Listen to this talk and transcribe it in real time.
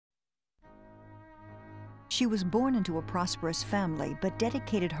She was born into a prosperous family, but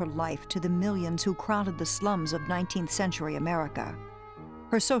dedicated her life to the millions who crowded the slums of 19th century America.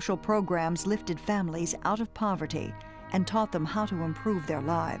 Her social programs lifted families out of poverty and taught them how to improve their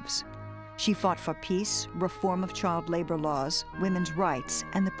lives. She fought for peace, reform of child labor laws, women's rights,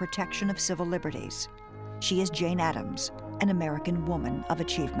 and the protection of civil liberties. She is Jane Addams, an American woman of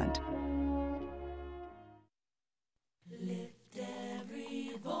achievement. Lift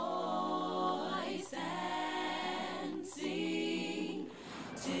every voice and sing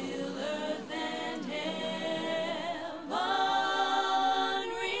till earth and heaven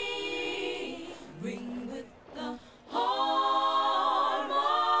ring. Ring with the harmonies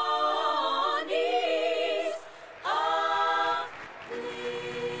of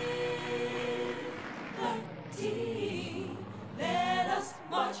liberty. Let us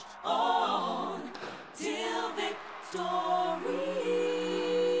march on till victory.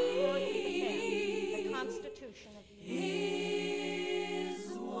 The Constitution of the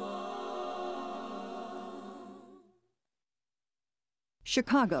is won.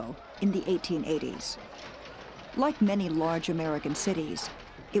 Chicago in the 1880s. Like many large American cities,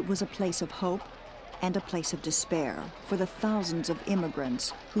 it was a place of hope and a place of despair for the thousands of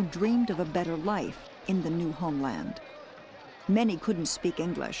immigrants who dreamed of a better life in the new homeland. Many couldn't speak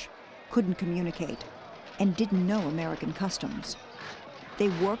English, couldn't communicate, and didn't know American customs. They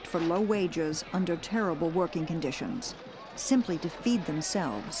worked for low wages under terrible working conditions, simply to feed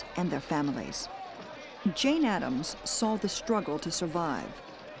themselves and their families. Jane Addams saw the struggle to survive,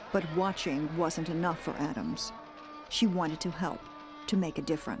 but watching wasn't enough for Addams. She wanted to help, to make a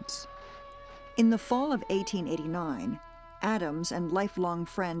difference. In the fall of 1889, Addams and lifelong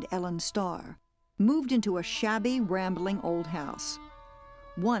friend Ellen Starr moved into a shabby, rambling old house.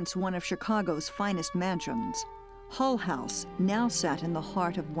 Once one of Chicago's finest mansions, Hull House now sat in the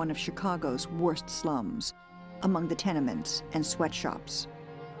heart of one of Chicago's worst slums, among the tenements and sweatshops.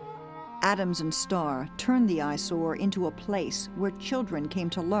 Addams and Starr turned the eyesore into a place where children came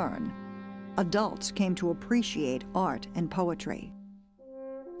to learn, adults came to appreciate art and poetry.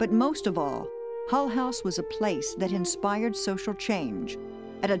 But most of all, Hull House was a place that inspired social change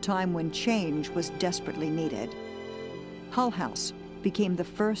at a time when change was desperately needed. Hull House became the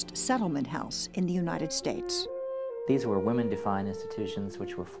first settlement house in the United States. These were women-defined institutions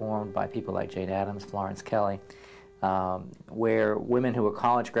which were formed by people like Jane Addams, Florence Kelley, where women who were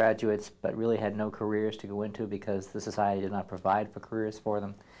college graduates but really had no careers to go into because the society did not provide for careers for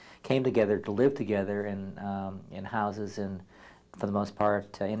them, came together to live together in houses in, for the most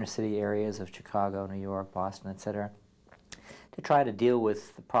part, inner city areas of Chicago, New York, Boston, etc., to try to deal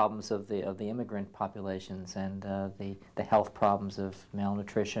with the problems of the immigrant populations and the health problems of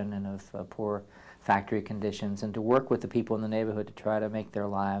malnutrition and of poor factory conditions, and to work with the people in the neighborhood to try to make their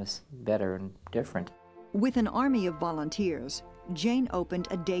lives better and different. With an army of volunteers, Jane opened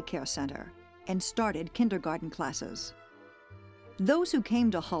a daycare center and started kindergarten classes. Those who came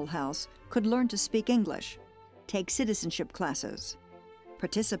to Hull House could learn to speak English, take citizenship classes,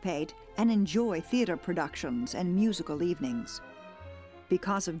 participate and enjoy theater productions and musical evenings.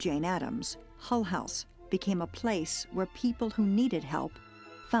 Because of Jane Addams, Hull House became a place where people who needed help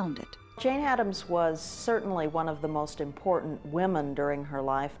found it. Jane Addams was certainly one of the most important women during her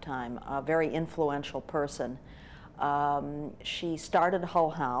lifetime, a very influential person. She started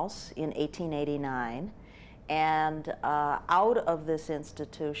Hull House in 1889, and out of this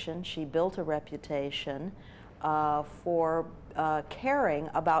institution she built a reputation for caring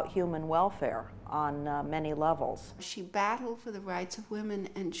about human welfare on many levels. She battled for the rights of women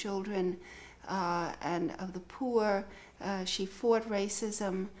and children and of the poor. She fought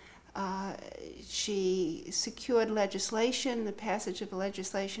racism. She secured legislation, the passage of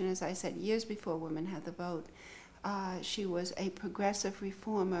legislation, as I said, years before women had the vote. She was a progressive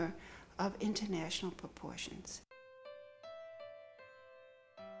reformer of international proportions.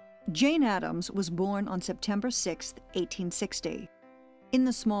 Jane Addams was born on September 6, 1860, in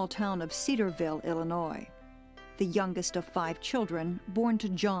the small town of Cedarville, Illinois, the youngest of 5 children born to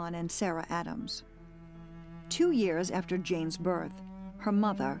John and Sarah Addams. 2 years after Jane's birth, her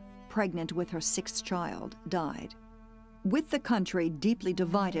mother, pregnant with her 6th child, died. With the country deeply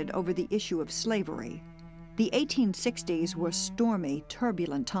divided over the issue of slavery, the 1860s were stormy,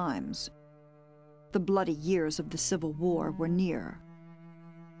 turbulent times. The bloody years of the Civil War were near.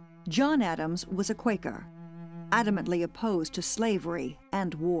 John Addams was a Quaker, adamantly opposed to slavery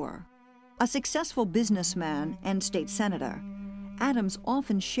and war. A successful businessman and state senator, Addams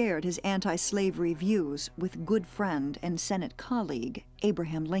often shared his anti-slavery views with good friend and Senate colleague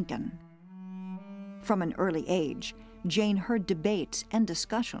Abraham Lincoln. From an early age, Jane heard debates and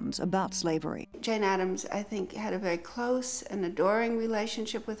discussions about slavery. Jane Addams, I think, had a very close and adoring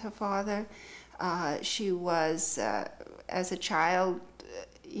relationship with her father. She was, as a child,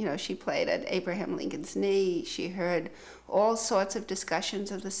 she played at Abraham Lincoln's knee. She heard all sorts of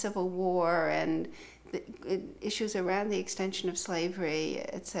discussions of the Civil War and the issues around the extension of slavery,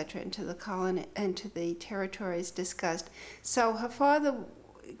 etc., into the territories discussed. So her father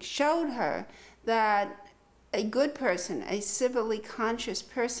showed her that a good person, a civilly conscious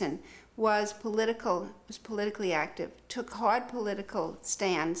person, was politically active, took hard political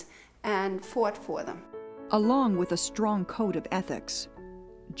stands, and fought for them. Along with a strong code of ethics,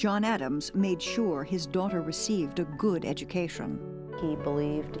 John Addams made sure his daughter received a good education. He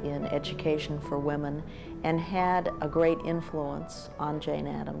believed in education for women and had a great influence on Jane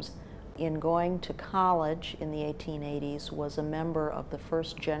Addams. In going to college in the 1880s, was a member of the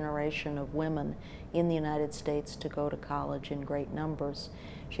first generation of women in the United States to go to college in great numbers.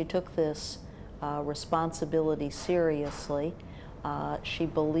 She took this responsibility seriously. She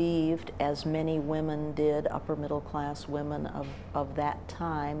believed, as many women did, upper middle class women of that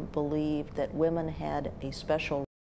time, believed that women had a special